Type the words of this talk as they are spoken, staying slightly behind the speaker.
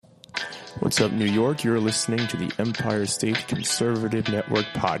What's up, New York? You're listening to the Empire State Conservative Network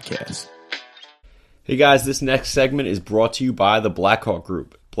podcast. Hey guys, this next segment is brought to you by the Blackhawk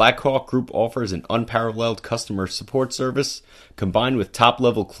Group. Blackhawk Group offers an unparalleled customer support service combined with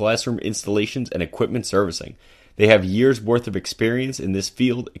top-level classroom installations and equipment servicing. They have years' worth of experience in this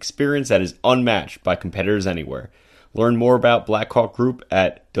field, experience that is unmatched by competitors anywhere. Learn more about Blackhawk Group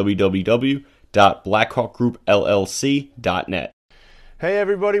at www.blackhawkgroupllc.net. Hey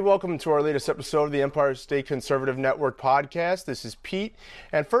everybody, welcome to our latest episode of the Empire State Conservative Network podcast. This is Pete,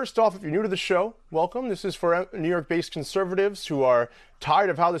 and first off, if you're new to the show, welcome. This is for New York-based conservatives who are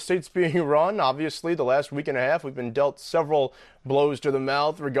tired of how the state's being run. Obviously, the last week and a half, we've been dealt several blows to the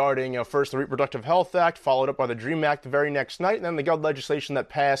mouth regarding first the Reproductive Health Act, followed up by the DREAM Act the very next night, and then the gun legislation that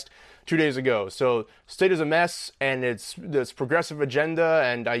passed 2 days ago. So, state is a mess, and this progressive agenda,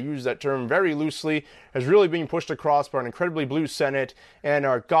 and I use that term very loosely, is really being pushed across by an incredibly blue Senate and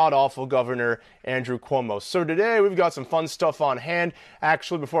our god-awful governor, Andrew Cuomo. So today, we've got some fun stuff on hand.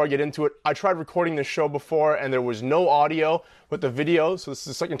 Actually, before I get into it, I tried recording this show before, and there was no audio with the video, so this is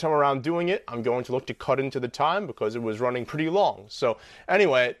the second time around doing it. I'm going to look to cut into the time because it was running pretty long. So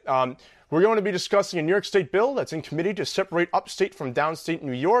anyway, we're going to be discussing a New York State bill that's in committee to separate upstate from downstate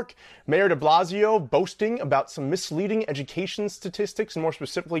New York. Mayor de Blasio boasting about some misleading education statistics, and more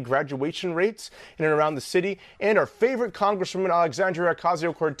specifically graduation rates in and around the city. And our favorite Congresswoman, Alexandria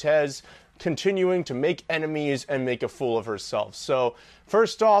Ocasio-Cortez, continuing to make enemies and make a fool of herself. So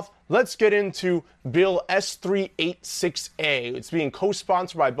first off, let's get into Bill S386A. It's being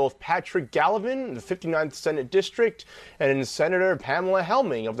co-sponsored by both Patrick Gallivan, the 59th Senate District, and Senator Pamela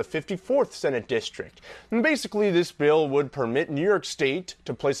Helming of the 54th Senate District. And basically, this bill would permit New York State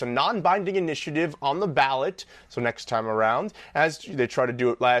to place a non-binding initiative on the ballot, so next time around, as they tried to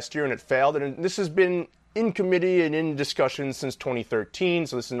do it last year and it failed. And this has been in committee and in discussion since 2013,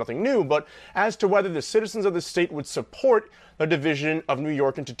 so this is nothing new, but as to whether the citizens of the state would support the division of New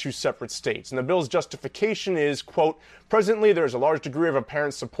York into two separate states. And the bill's justification is, quote, presently there is a large degree of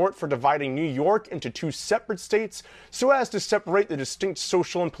apparent support for dividing New York into two separate states so as to separate the distinct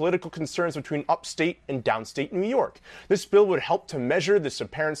social and political concerns between upstate and downstate New York. This bill would help to measure this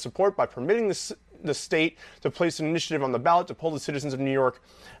apparent support by permitting the state to place an initiative on the ballot to poll the citizens of New York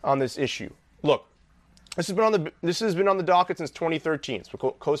on this issue. Look, This has been on the docket since 2013. It's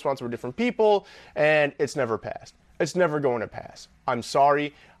co-sponsored with different people, and it's never passed. It's never going to pass. I'm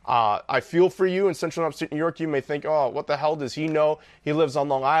sorry. I feel for you in central and upstate New York. You may think, oh, what the hell does he know? He lives on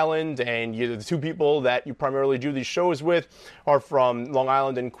Long Island, and the two people that you primarily do these shows with are from Long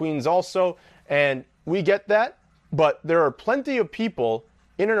Island and Queens also. And we get that, but there are plenty of people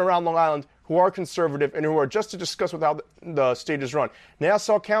in and around Long Island who are conservative and who are just to discuss with how the state is run.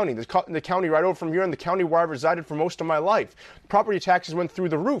 Nassau County, the county right over from here, and the county where I resided for most of my life. Property taxes went through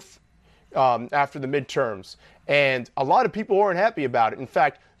the roof after the midterms, and a lot of people weren't happy about it. In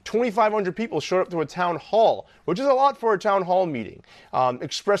fact, 2,500 people showed up to a town hall, which is a lot for a town hall meeting,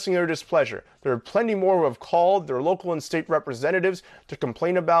 expressing their displeasure. There are plenty more who have called their local and state representatives to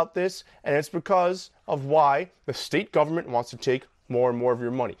complain about this, and it's because of why the state government wants to take more and more of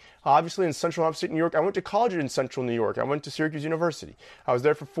your money. Obviously, in central and upstate New York, I went to college in central New York. I went to Syracuse University. I was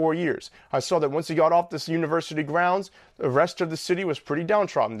there for 4 years. I saw that once you got off this university grounds, the rest of the city was pretty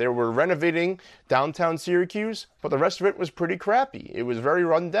downtrodden. They were renovating downtown Syracuse, but the rest of it was pretty crappy. It was very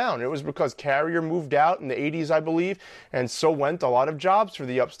run down. It was because Carrier moved out in the 80s, I believe, and so went a lot of jobs for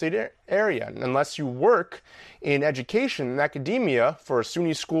the upstate area. And unless you work in education and academia for a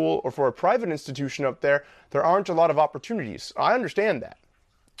SUNY school or for a private institution up there, there aren't a lot of opportunities. I understand that.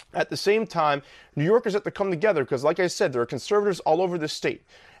 At the same time, New Yorkers have to come together because, like I said, there are conservatives all over the state.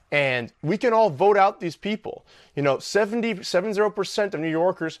 And we can all vote out these people. 70% of New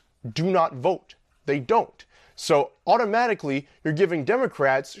Yorkers do not vote. They don't. So automatically, you're giving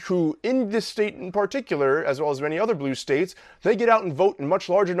Democrats, who in this state in particular, as well as many other blue states, they get out and vote in much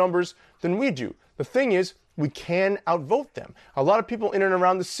larger numbers than we do. The thing is, we can outvote them. A lot of people in and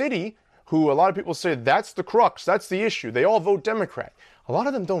around the city who a lot of people say that's the crux, that's the issue. They all vote Democrat. A lot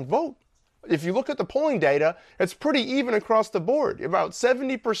of them don't vote. If you look at the polling data, it's pretty even across the board. About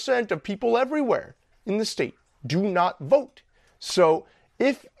 70% of people everywhere in the state do not vote. So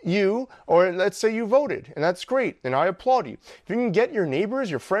if you, or let's say you voted, and that's great, and I applaud you. If you can get your neighbors,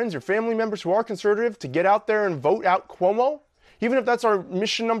 your friends, your family members who are conservative to get out there and vote out Cuomo, even if that's our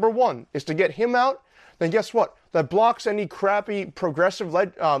mission number one, is to get him out, then guess what? That blocks any crappy progressive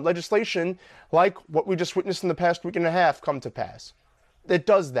legislation like what we just witnessed in the past week and a half come to pass. It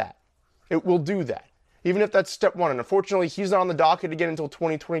does that. It will do that. Even if that's step one. And unfortunately, he's not on the docket again until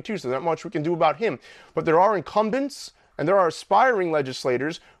 2022, so there's not much we can do about him. But there are incumbents And there are aspiring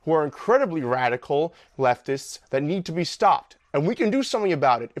legislators who are incredibly radical leftists that need to be stopped. And we can do something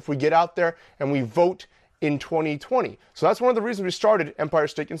about it if we get out there and we vote in 2020. So that's one of the reasons we started Empire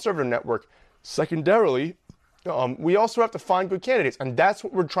State Conservative Network. Secondarily, we also have to find good candidates, and that's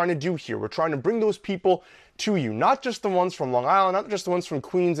what we're trying to do here. We're trying to bring those people to you, not just the ones from Long Island, not just the ones from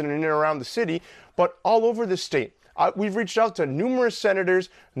Queens and in and around the city, but all over the state. We've reached out to numerous senators,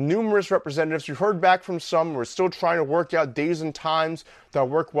 numerous representatives. We've heard back from some. We're still trying to work out days and times that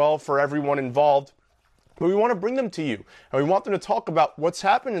work well for everyone involved. But we want to bring them to you, and we want them to talk about what's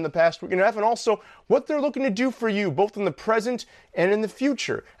happened in the past week and a half, and also what they're looking to do for you, both in the present and in the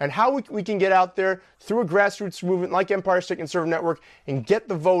future, and how we can get out there through a grassroots movement like Empire State Conservative Network and get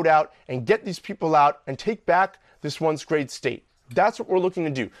the vote out and get these people out and take back this once great state. That's what we're looking to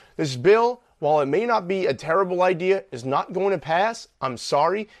do. This bill, while it may not be a terrible idea, is not going to pass. I'm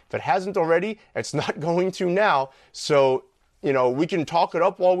sorry. If it hasn't already, it's not going to now. So, we can talk it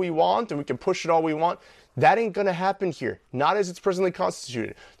up all we want and we can push it all we want. That ain't going to happen here, not as it's presently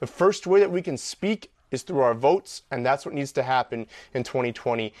constituted. The first way that we can speak is through our votes, and that's what needs to happen in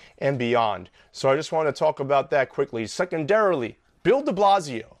 2020 and beyond. So I just want to talk about that quickly. Secondarily, Bill de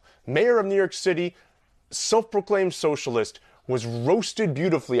Blasio, mayor of New York City, self-proclaimed socialist, was roasted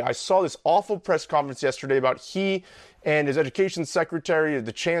beautifully. I saw this awful press conference yesterday about he and his education secretary,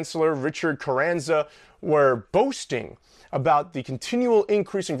 the chancellor, Richard Carranza, were boasting about the continual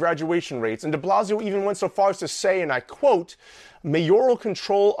increase in graduation rates. And de Blasio even went so far as to say, and I quote, "Mayoral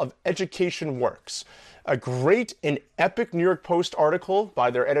control of education works." A great and epic New York Post article by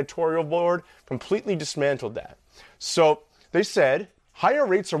their editorial board completely dismantled that. So they said, higher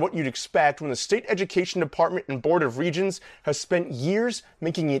rates are what you'd expect when the state education department and board of regents has spent years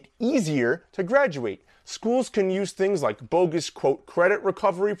making it easier to graduate. Schools can use things like bogus, quote, credit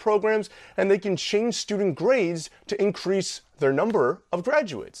recovery programs, and they can change student grades to increase their number of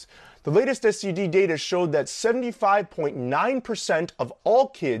graduates. The latest SED data showed that 75.9% of all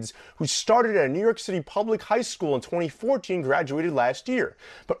kids who started at a New York City public high school in 2014 graduated last year.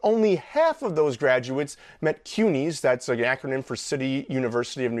 But only half of those graduates met CUNY's, that's an acronym for City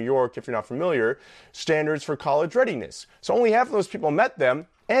University of New York, if you're not familiar, standards for college readiness. So only half of those people met them,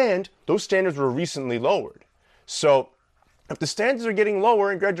 and those standards were recently lowered. So if the standards are getting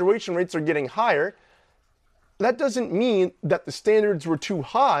lower and graduation rates are getting higher, that doesn't mean that the standards were too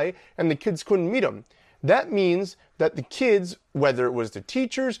high and the kids couldn't meet them. That means that the kids, whether it was the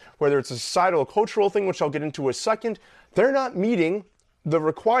teachers, whether it's a societal cultural thing, which I'll get into in a second, they're not meeting the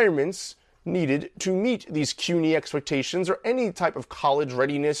requirements needed to meet these CUNY expectations or any type of college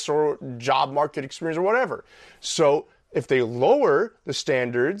readiness or job market experience or whatever. So if they lower the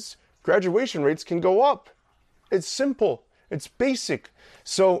standards, graduation rates can go up. It's simple. It's basic.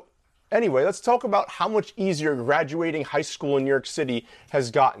 So anyway, let's talk about how much easier graduating high school in New York City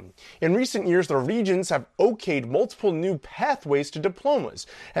has gotten. In recent years, the regions have okayed multiple new pathways to diplomas,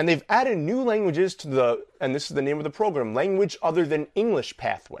 and they've added new languages to and this is the name of the program, Language Other Than English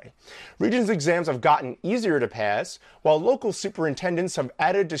Pathway. Regions exams have gotten easier to pass, while local superintendents have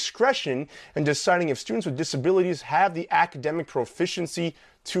added discretion in deciding if students with disabilities have the academic proficiency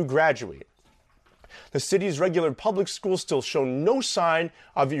to graduate. The city's regular public schools still show no sign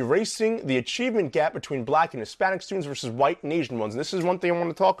of erasing the achievement gap between Black and Hispanic students versus white and Asian ones. And this is one thing I want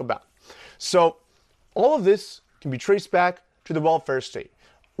to talk about. So all of this can be traced back to the welfare state.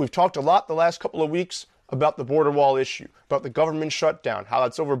 We've talked a lot the last couple of weeks about the border wall issue, about the government shutdown, how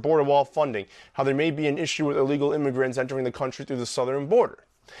that's over border wall funding, how there may be an issue with illegal immigrants entering the country through the southern border.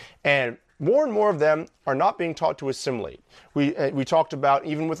 And more of them are not being taught to assimilate. We talked about,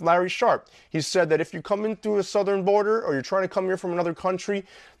 even with Larry Sharpe, he said that if you come in through a southern border or you're trying to come here from another country,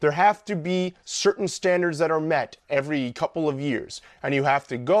 there have to be certain standards that are met every couple of years. And you have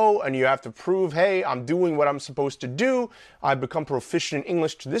to go and you have to prove, hey, I'm doing what I'm supposed to do. I've become proficient in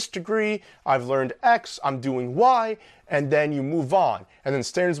English to this degree. I've learned X. I'm doing Y. And then you move on. And then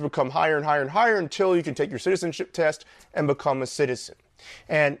standards become higher and higher and higher until you can take your citizenship test and become a citizen.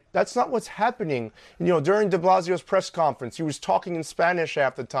 And that's not what's happening. During de Blasio's press conference, he was talking in Spanish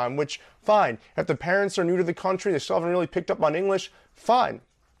half the time, which, fine. If the parents are new to the country, they still haven't really picked up on English, fine.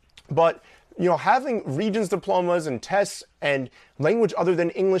 But, having Regents diplomas and tests and language other than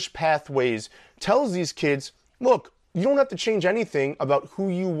English pathways tells these kids, look, you don't have to change anything about who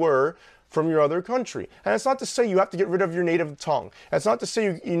you were from your other country. And it's not to say you have to get rid of your native tongue. It's not to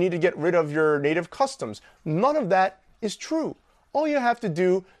say you need to get rid of your native customs. None of that is true. All you have to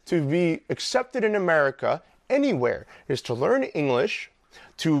do to be accepted in America, anywhere, is to learn English,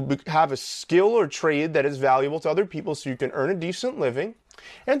 to have a skill or trade that is valuable to other people so you can earn a decent living,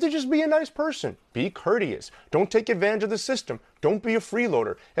 And to just be a nice person. Be courteous. Don't take advantage of the system. Don't be a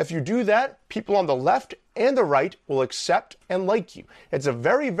freeloader. If you do that, people on the left and the right will accept and like you. It's a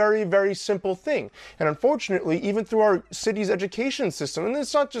very, very, very simple thing. And unfortunately, even through our city's education system, and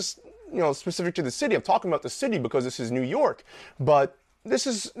it's not just specific to the city. I'm talking about the city because this is New York. But this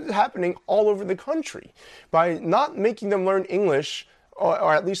is happening all over the country. By not making them learn English,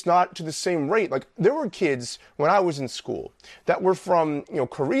 or at least not to the same rate. Like, there were kids when I was in school that were from,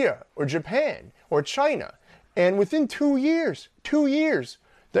 Korea or Japan or China. And within 2 years,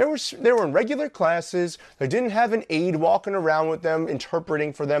 they were in regular classes. They didn't have an aide walking around with them,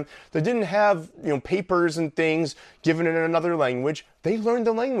 interpreting for them. They didn't have, papers and things given in another language. They learned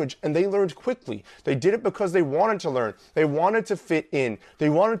the language, and they learned quickly. They did it because they wanted to learn. They wanted to fit in. They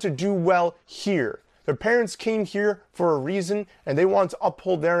wanted to do well here. Their parents came here for a reason, and they want to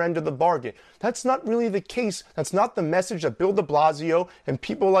uphold their end of the bargain. That's not really the case. That's not the message that Bill de Blasio and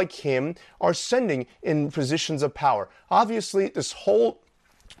people like him are sending in positions of power. Obviously, this whole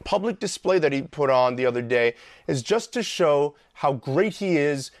public display that he put on the other day is just to show how great he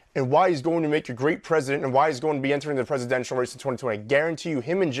is and why he's going to make a great president and why he's going to be entering the presidential race in 2020. I guarantee you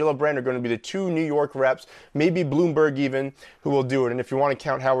him and Gillibrand are going to be the two New York reps, maybe Bloomberg even, who will do it. And if you want to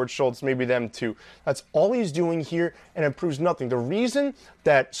count Howard Schultz, maybe them too. That's all he's doing here, and it proves nothing. The reason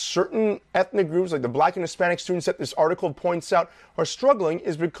that certain ethnic groups, like the Black and Hispanic students that this article points out, are struggling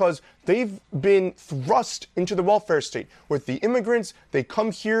is because they've been thrust into the welfare state. With the immigrants, they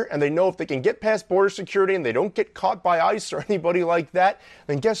come here and they know if they can get past border security and they don't get caught by ICE or anybody like that,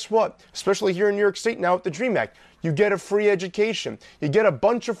 then guess what? Especially here in New York State now with the DREAM Act, you get a free education. You get a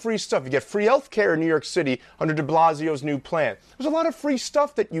bunch of free stuff. You get free health care in New York City under de Blasio's new plan. There's a lot of free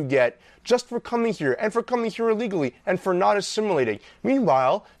stuff that you get just for coming here and for coming here illegally and for not assimilating.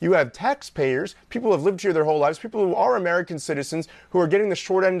 Meanwhile, you have taxpayers, people who have lived here their whole lives, people who are American citizens who are getting the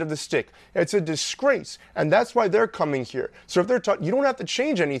short end of the stick. It's a disgrace, and that's why they're coming here. So if they're taught, you don't have to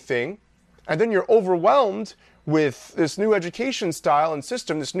change anything, and then you're overwhelmed with this new education style and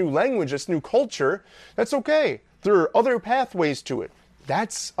system, this new language, this new culture, that's okay. There are other pathways to it.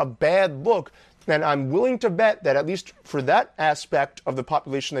 That's a bad look. And I'm willing to bet that at least for that aspect of the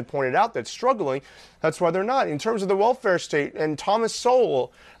population they pointed out that's struggling, that's why they're not. In terms of the welfare state, and Thomas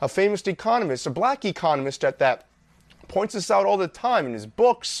Sowell, a famous economist, a black economist at that, points this out all the time in his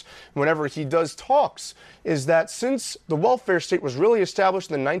books, whenever he does talks, is that since the welfare state was really established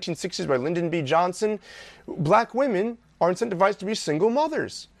in the 1960s by Lyndon B. Johnson, black women are incentivized to be single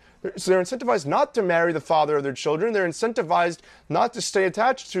mothers. So they're incentivized not to marry the father of their children. They're incentivized not to stay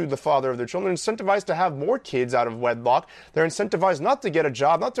attached to the father of their children. They're incentivized to have more kids out of wedlock. They're incentivized not to get a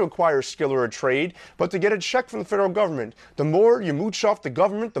job, not to acquire a skill or a trade, but to get a check from the federal government. The more you mooch off the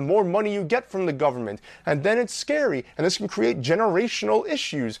government, the more money you get from the government. And then it's scary. And this can create generational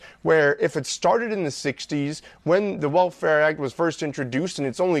issues where if it started in the 60s, when the Welfare Act was first introduced, and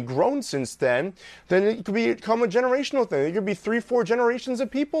it's only grown since then it could become a generational thing. There could be 3-4 generations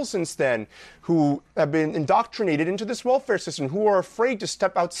of people since then who have been indoctrinated into this welfare system, who are afraid to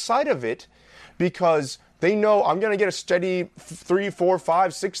step outside of it because they know I'm going to get a steady $3,000, $4,000,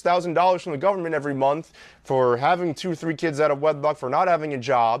 $5,000, $6,000 from the government every month for having 2 or 3 kids out of wedlock, for not having a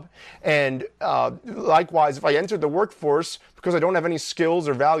job. And likewise, if I enter the workforce because I don't have any skills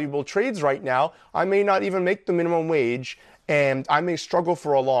or valuable trades right now, I may not even make the minimum wage, and I may struggle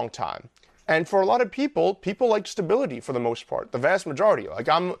for a long time. And for a lot of people like stability for the most part, the vast majority. Like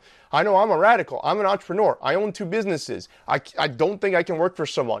I know I'm a radical. I'm an entrepreneur. I own 2 businesses. I don't think I can work for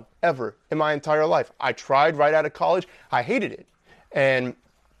someone ever in my entire life. I tried right out of college. I hated it. And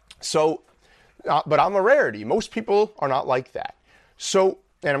so, but I'm a rarity. Most people are not like that. So,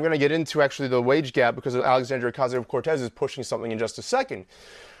 and I'm going to get into actually the wage gap because Alexandria Ocasio-Cortez is pushing something in just a second.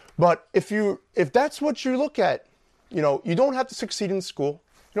 But if that's what you look at, you don't have to succeed in school.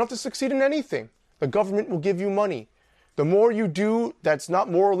 You don't have to succeed in anything. The government will give you money. The more you do that's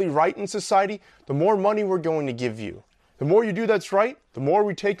not morally right in society, the more money we're going to give you. The more you do that's right, the more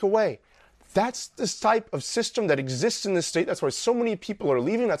we take away. That's this type of system that exists in this state. That's why so many people are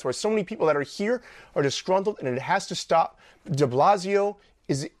leaving. That's why so many people that are here are disgruntled, and it has to stop. De Blasio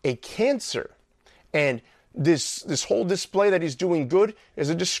is a cancer. And this whole display that he's doing good is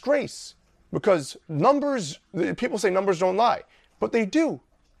a disgrace. Because people say numbers don't lie, but they do.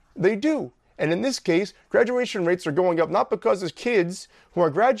 They do. And in this case, graduation rates are going up not because the kids who are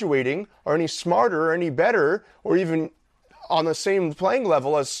graduating are any smarter or any better or even on the same playing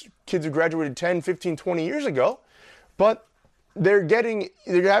level as kids who graduated 10, 15, 20 years ago, but they're having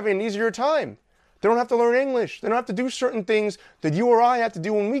an easier time. They don't have to learn English. They don't have to do certain things that you or I had to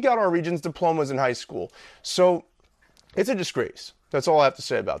do when we got our Regents diplomas in high school. So it's a disgrace. That's all I have to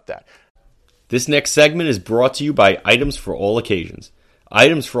say about that. This next segment is brought to you by Items for All Occasions.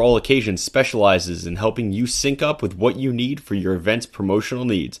 Items for All Occasions specializes in helping you sync up with what you need for your event's promotional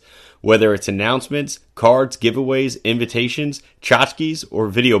needs. Whether it's announcements, cards, giveaways, invitations, tchotchkes, or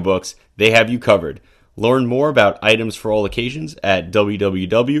video books, they have you covered. Learn more about Items for All Occasions at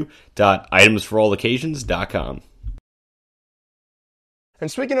www.itemsforalloccasions.com.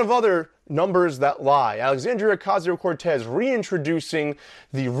 And speaking of other numbers that lie, Alexandria Ocasio-Cortez reintroducing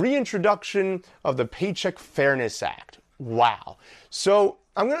the reintroduction of the Paycheck Fairness Act. Wow. So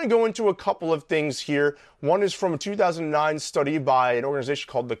I'm going to go into a couple of things here. One is from a 2009 study by an organization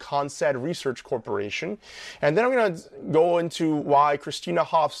called the CONSAD Research Corporation. And then I'm going to go into why Christina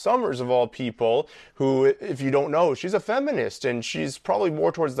Hoff Sommers, of all people, who, if you don't know, she's a feminist, and she's probably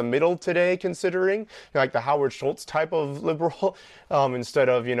more towards the middle today, considering like the Howard Schultz type of liberal, instead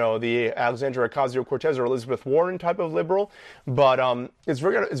of, the Alexandria Ocasio-Cortez or Elizabeth Warren type of liberal. But it's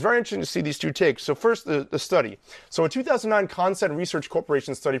very interesting to see these two takes. So first, the study. So a 2009 CONSAD Research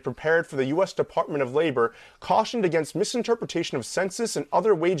Corporation study prepared for the U.S. Department of Labor cautioned against misinterpretation of census and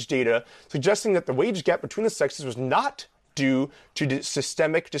other wage data, suggesting that the wage gap between the sexes was not due to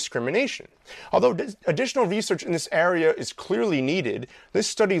systemic discrimination. Although additional research in this area is clearly needed, this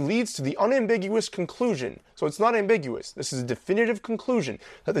study leads to the unambiguous conclusion, so it's not ambiguous, this is a definitive conclusion,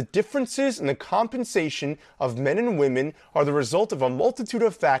 that the differences in the compensation of men and women are the result of a multitude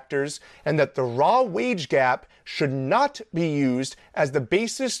of factors, and that the raw wage gap should not be used as the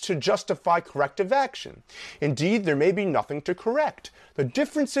basis to justify corrective action. Indeed, there may be nothing to correct. The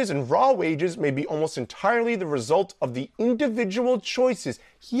differences in raw wages may be almost entirely the result of the individual choices,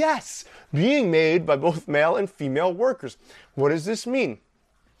 yes, being made by both male and female workers. What does this mean?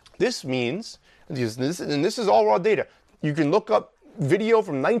 This means, and this is all raw data, you can look up video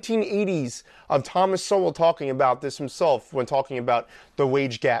from 1980s of Thomas Sowell talking about this himself when talking about the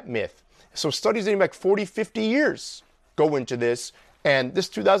wage gap myth. So studies dating back 40, 50 years go into this, and this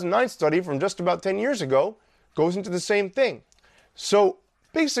 2009 study from just about 10 years ago goes into the same thing. So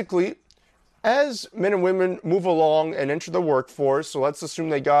basically, as men and women move along and enter the workforce, so let's assume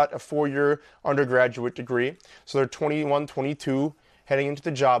they got a 4-year undergraduate degree, so they're 21, 22, heading into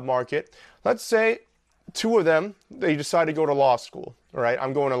the job market. Let's say 2 of them, they decide to go to law school, all right?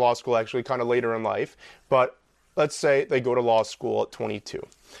 I'm going to law school actually kind of later in life, but let's say they go to law school at 22,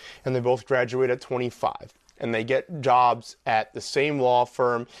 and they both graduate at 25, and they get jobs at the same law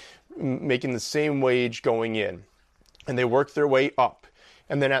firm, making the same wage going in, and they work their way up.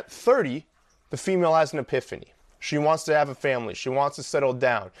 And then at 30, the female has an epiphany. She wants to have a family. She wants to settle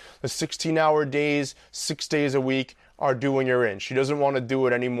down. The 16-hour days, 6 days a week are doing her in. She doesn't want to do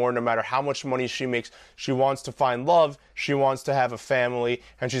it anymore no matter how much money she makes. She wants to find love. She wants to have a family.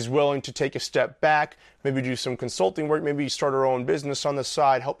 And she's willing to take a step back, maybe do some consulting work, maybe start her own business on the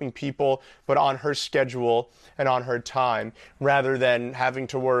side, helping people, but on her schedule and on her time, rather than having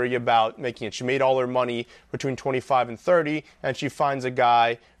to worry about making it. She made all her money between 25 and 30, and she finds a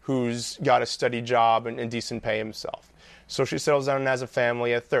guy who's got a steady job and decent pay himself. So she settles down and has a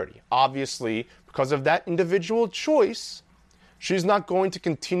family at 30. Obviously, because of that individual choice, she's not going to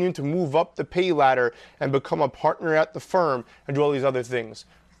continue to move up the pay ladder and become a partner at the firm and do all these other things.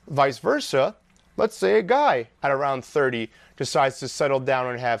 Vice versa, let's say a guy at around 30 decides to settle down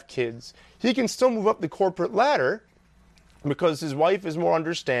and have kids. He can still move up the corporate ladder because his wife is more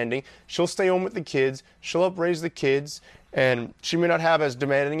understanding. She'll stay home with the kids. She'll help raise the kids. And she may not have as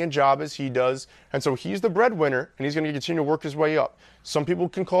demanding a job as he does. And so he's the breadwinner, and he's going to continue to work his way up. Some people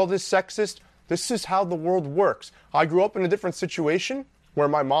can call this sexist. This is how the world works. I grew up in a different situation where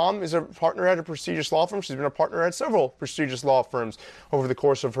my mom is a partner at a prestigious law firm. She's been a partner at several prestigious law firms over the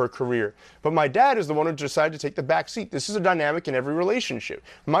course of her career. But my dad is the one who decided to take the back seat. This is a dynamic in every relationship.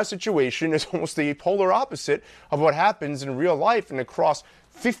 My situation is almost the polar opposite of what happens in real life and across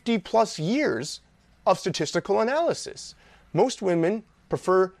 50 plus years of statistical analysis. Most women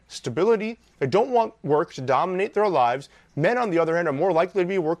prefer stability. They don't want work to dominate their lives. Men, on the other hand, are more likely to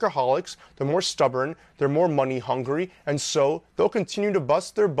be workaholics. They're more stubborn. They're more money hungry. And so they'll continue to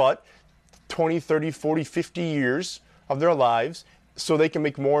bust their butt 20, 30, 40, 50 years of their lives so they can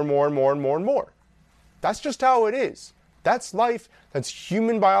make more and more and more and more and more. That's just how it is. That's life. That's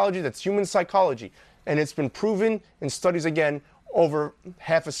human biology. That's human psychology. And it's been proven in studies, again, over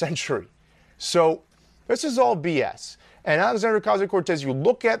half a century. So this is all BS. And Alexandria Ocasio-Cortez, you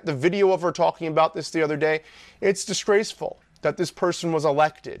look at the video of her talking about this the other day, it's disgraceful that this person was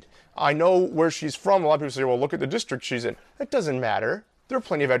elected. I know where she's from. A lot of people say, well, look at the district she's in. It doesn't matter. There are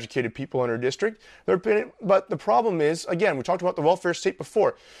plenty of educated people in her district. But the problem is, again, we talked about the welfare state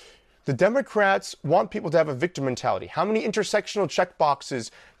before. The Democrats want people to have a victim mentality. How many intersectional check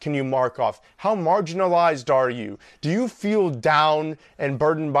boxes can you mark off? How marginalized are you? Do you feel down and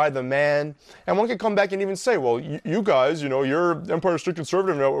burdened by the man? And one could come back and even say, well, you guys, you're Empire State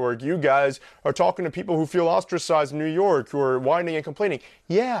Conservative Network. You guys are talking to people who feel ostracized in New York, who are whining and complaining.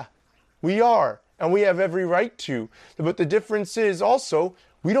 Yeah, we are. And we have every right to. But the difference is also,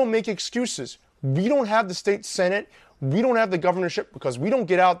 we don't make excuses. We don't have the state Senate. We don't have the governorship because we don't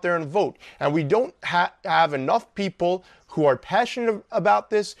get out there and vote. And we don't have enough people who are passionate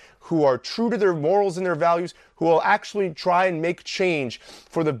about this, who are true to their morals and their values, who will actually try and make change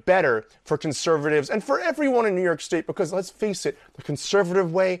for the better for conservatives and for everyone in New York State. Because let's face it, the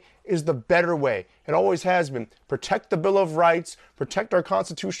conservative way is the better way. It always has been. Protect the Bill of Rights, protect our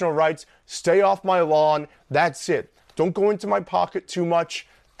constitutional rights, stay off my lawn. That's it. Don't go into my pocket too much.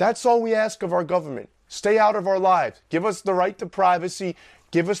 That's all we ask of our government. Stay out of our lives. Give us the right to privacy.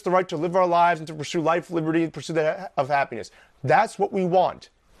 Give us the right to live our lives and to pursue life, liberty, and pursue of happiness. That's what we want.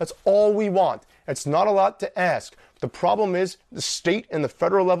 That's all we want. It's not a lot to ask. The problem is the state and the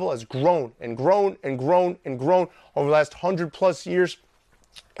federal level has grown and grown and grown and grown over the last 100+ years,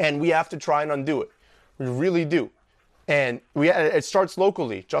 and we have to try and undo it. We really do. And it starts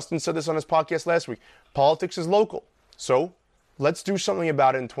locally. Justin said this on his podcast last week. Politics is local. So let's do something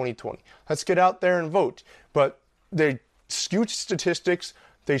about it in 2020. Let's get out there and vote. But they skew statistics.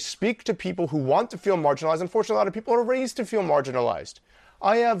 They speak to people who want to feel marginalized. Unfortunately, a lot of people are raised to feel marginalized.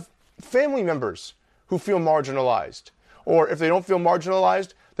 I have family members who feel marginalized. Or if they don't feel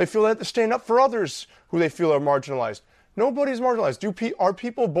marginalized, they feel they have to stand up for others who they feel are marginalized. Nobody's marginalized. Are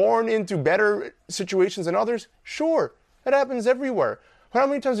people born into better situations than others? Sure. That happens everywhere. How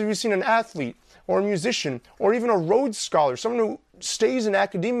many times have you seen an athlete or a musician or even a Rhodes Scholar, someone who stays in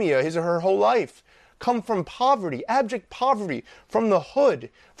academia his or her whole life, come from poverty, abject poverty, from the hood,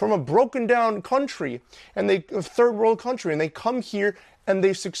 from a broken down country, and a third world country, and they come here and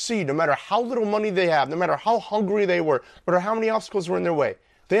they succeed no matter how little money they have, no matter how hungry they were, no matter how many obstacles were in their way.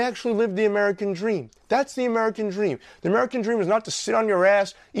 They actually live the American dream. That's the American dream. The American dream is not to sit on your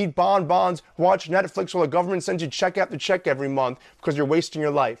ass, eat bonbons, watch Netflix while the government sends you check after check every month because you're wasting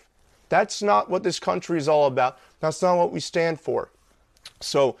your life. That's not what this country is all about. That's not what we stand for.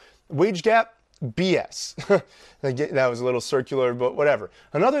 So, wage gap, BS. That was a little circular, but whatever.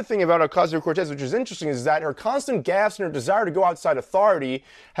 Another thing about Ocasio-Cortez, which is interesting, is that her constant gaffes and her desire to go outside authority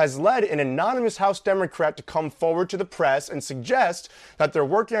has led an anonymous House Democrat to come forward to the press and suggest that they're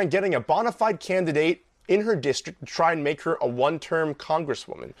working on getting a bona fide candidate in her district to try and make her a one-term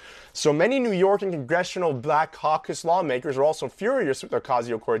congresswoman. So many New York and congressional Black Caucus lawmakers are also furious with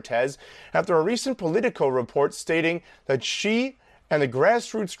Ocasio-Cortez after a recent Politico report stating that she and the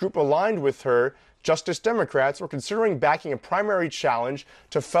grassroots group aligned with her, Justice Democrats, were considering backing a primary challenge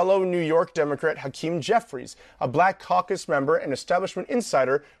to fellow New York Democrat Hakeem Jeffries, a Black Caucus member and establishment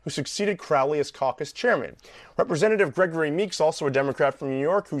insider who succeeded Crowley as caucus chairman. Representative Gregory Meeks, also a Democrat from New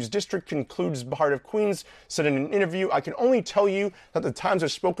York, whose district includes the heart of Queens, said in an interview, "I can only tell you that the times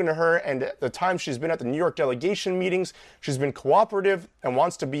I've spoken to her and at the time she's been at the New York delegation meetings, she's been cooperative and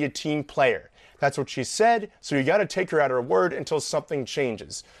wants to be a team player." That's what she said, so you got to take her at her word until something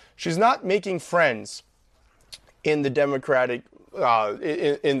changes. She's not making friends in the Democratic, with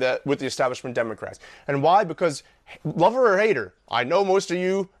the establishment Democrats. And why? Because love her or hate her, I know most of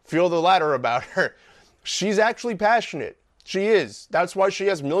you feel the latter about her. She's actually passionate. She is. That's why she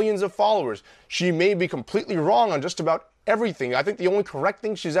has millions of followers. She may be completely wrong on just about everything. I think the only correct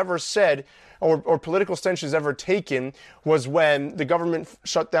thing she's ever said or political stance she's ever taken was when the government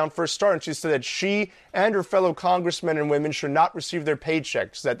shutdown first started. And she said that she and her fellow congressmen and women should not receive their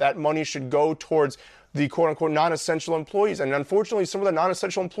paychecks, that money should go towards the quote-unquote non-essential employees. And unfortunately, some of the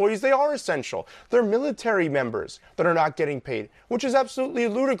non-essential employees, they are essential. They're military members that are not getting paid, which is absolutely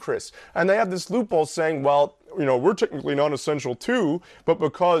ludicrous. And they have this loophole saying, well, we're technically non-essential too, but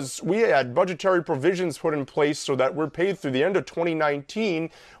because we had budgetary provisions put in place so that we're paid through the end of 2019,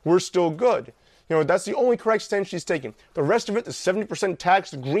 we're still good. That's the only correct stance she's taken. The rest of it, the 70%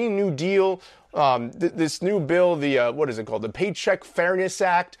 tax, the Green New Deal, this new bill, what is it called? The Paycheck Fairness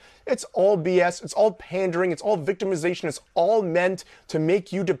Act. It's all BS. It's all pandering. It's all victimization. It's all meant to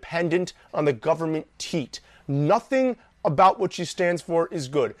make you dependent on the government teat. Nothing about what she stands for is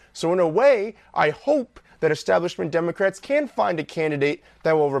good. So in a way, I hope that establishment Democrats can find a candidate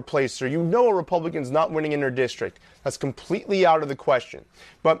that will replace her. A Republican's not winning in her district. That's completely out of the question.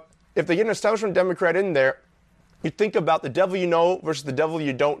 But if they get an establishment Democrat in there, you think about the devil you know versus the devil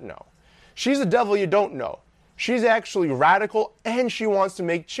you don't know. She's the devil you don't know. She's actually radical, and she wants to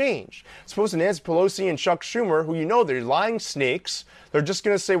make change. As opposed to Nancy Pelosi and Chuck Schumer, who they're lying snakes. They're just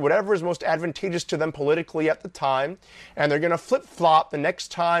going to say whatever is most advantageous to them politically at the time, and they're going to flip-flop the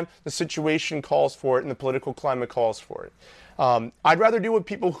next time the situation calls for it and the political climate calls for it. I'd rather deal with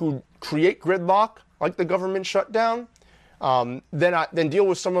people who create gridlock, like the government shutdown, than deal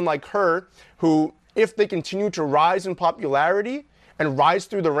with someone like her who, if they continue to rise in popularity and rise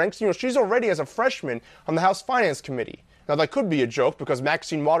through the ranks, she's already, as a freshman, on the House Finance Committee. Now, that could be a joke because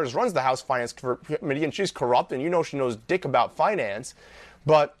Maxine Waters runs the House Finance Committee and she's corrupt and she knows dick about finance.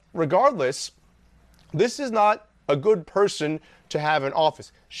 But regardless, this is not a good person to have in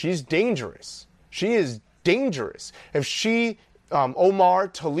office. She's dangerous. She is dangerous. If she, Omar,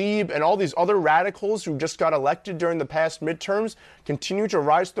 Tlaib, and all these other radicals who just got elected during the past midterms continue to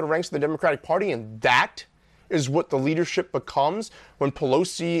rise through the ranks of the Democratic Party, and that is what the leadership becomes when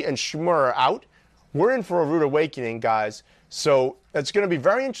Pelosi and Schumer are out, we're in for a rude awakening, guys. So it's going to be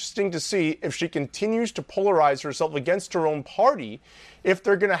very interesting to see if she continues to polarize herself against her own party, if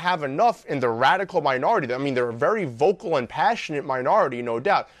they're going to have enough in the radical minority. I mean, they're a very vocal and passionate minority, no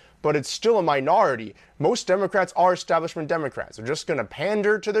doubt, but it's still a minority. Most Democrats are establishment Democrats. They're just going to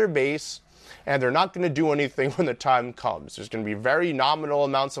pander to their base, and they're not going to do anything when the time comes. There's going to be very nominal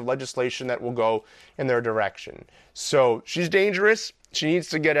amounts of legislation that will go in their direction. So she's dangerous. She needs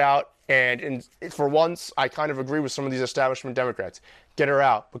to get out. And for once, I kind of agree with some of these establishment Democrats. Get her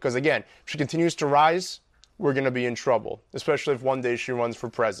out. Because, again, if she continues to rise, we're going to be in trouble, especially if one day she runs for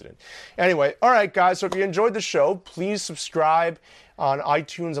president. Anyway, all right, guys, so if you enjoyed the show, please subscribe on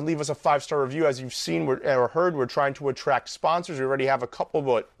iTunes and leave us a 5-star review. As you've seen or heard, we're trying to attract sponsors. We already have a couple,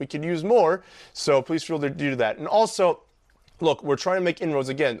 but we could use more, so please feel free to do that. And also, look, we're trying to make inroads.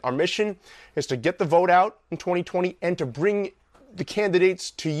 Again, our mission is to get the vote out in 2020 and to bring the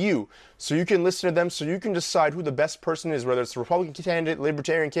candidates to you so you can listen to them, so you can decide who the best person is, whether it's the Republican candidate,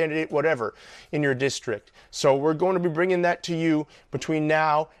 Libertarian candidate, whatever, in your district. So we're going to be bringing that to you between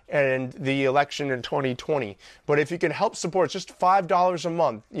now and the election in 2020. But if you can help support, it's just $5 a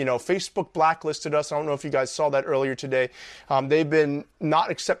month. Facebook blacklisted us. I don't know if you guys saw that earlier today. They've been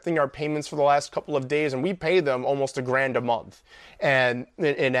not accepting our payments for the last couple of days, and we pay them almost $1,000 a month and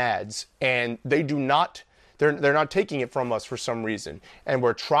in ads, and they do not. They're not taking it from us for some reason. And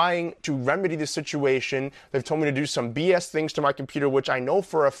we're trying to remedy the situation. They've told me to do some BS things to my computer, which I know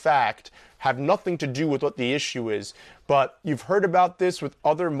for a fact have nothing to do with what the issue is. But you've heard about this with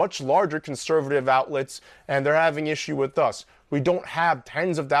other much larger conservative outlets, and they're having issue with us. We don't have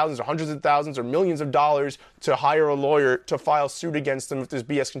tens of thousands or hundreds of thousands or millions of dollars to hire a lawyer to file suit against them if this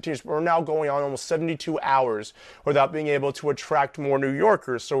BS continues. We're now going on almost 72 hours without being able to attract more New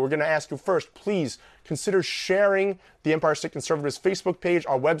Yorkers. So we're going to ask you first, please consider sharing the Empire State Conservatives Facebook page,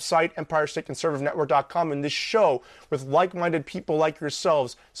 our website, EmpireStateConservativeNetwork.com, and this show with like-minded people like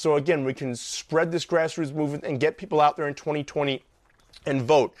yourselves. So again, we can spread this grassroots movement and get people out there in 2020 and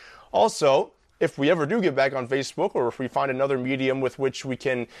vote. Also, if we ever do get back on Facebook, or if we find another medium with which we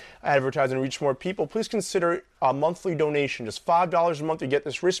can advertise and reach more people, please consider a monthly donation. Just $5 a month, you get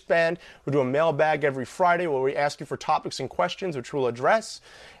this wristband. We do a mailbag every Friday where we ask you for topics and questions, which we'll address.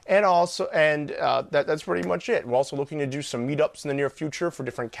 That's pretty much it. We're also looking to do some meetups in the near future for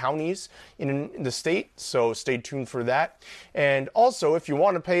different counties in the state, so stay tuned for that. And also, if you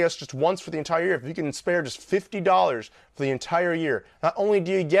want to pay us just once for the entire year, if you can spare just $50 for the entire year, not only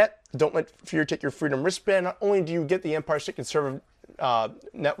do you get Don't Let Fear Take Your Freedom wristband, not only do you get the Empire State Conservative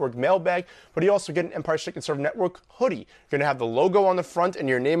Network mailbag, but you also get an Empire State Conservative Network hoodie. You're going to have the logo on the front and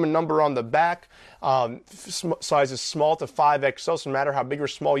your name and number on the back. Size is small to 5XL, so no matter how big or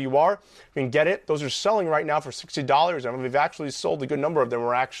small you are, you can get it. Those are selling right now for $60, and we've actually sold a good number of them.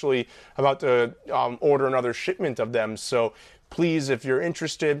 We're actually about to order another shipment of them. So please, if you're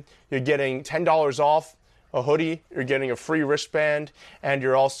interested, you're getting $10 off a hoodie, you're getting a free wristband, and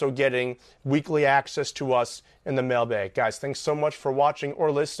you're also getting weekly access to us in the mailbag. Guys, thanks so much for watching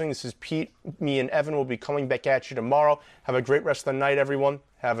or listening. This is Pete. Me and Evan will be coming back at you tomorrow. Have a great rest of the night, everyone.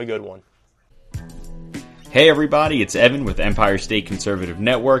 Have a good one. Hey everybody, it's Evan with Empire State Conservative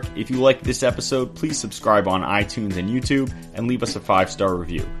Network. If you liked this episode, please subscribe on iTunes and YouTube and leave us a 5-star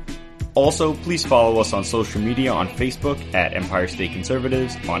review. Also, please follow us on social media on Facebook at Empire State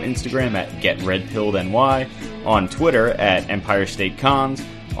Conservatives, on Instagram at GetRedPilledNY, on Twitter at Empire State Cons,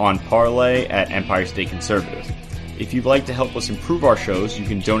 on Parlay at Empire State Conservatives. If you'd like to help us improve our shows, you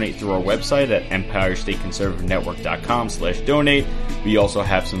can donate through our website at EmpireStateConservativeNetwork.com/donate. We also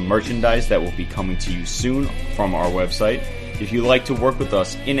have some merchandise that will be coming to you soon from our website. If you'd like to work with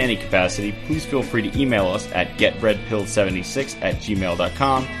us in any capacity, please feel free to email us at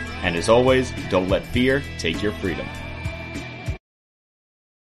getredpilled76@gmail.com. And as always, don't let fear take your freedom.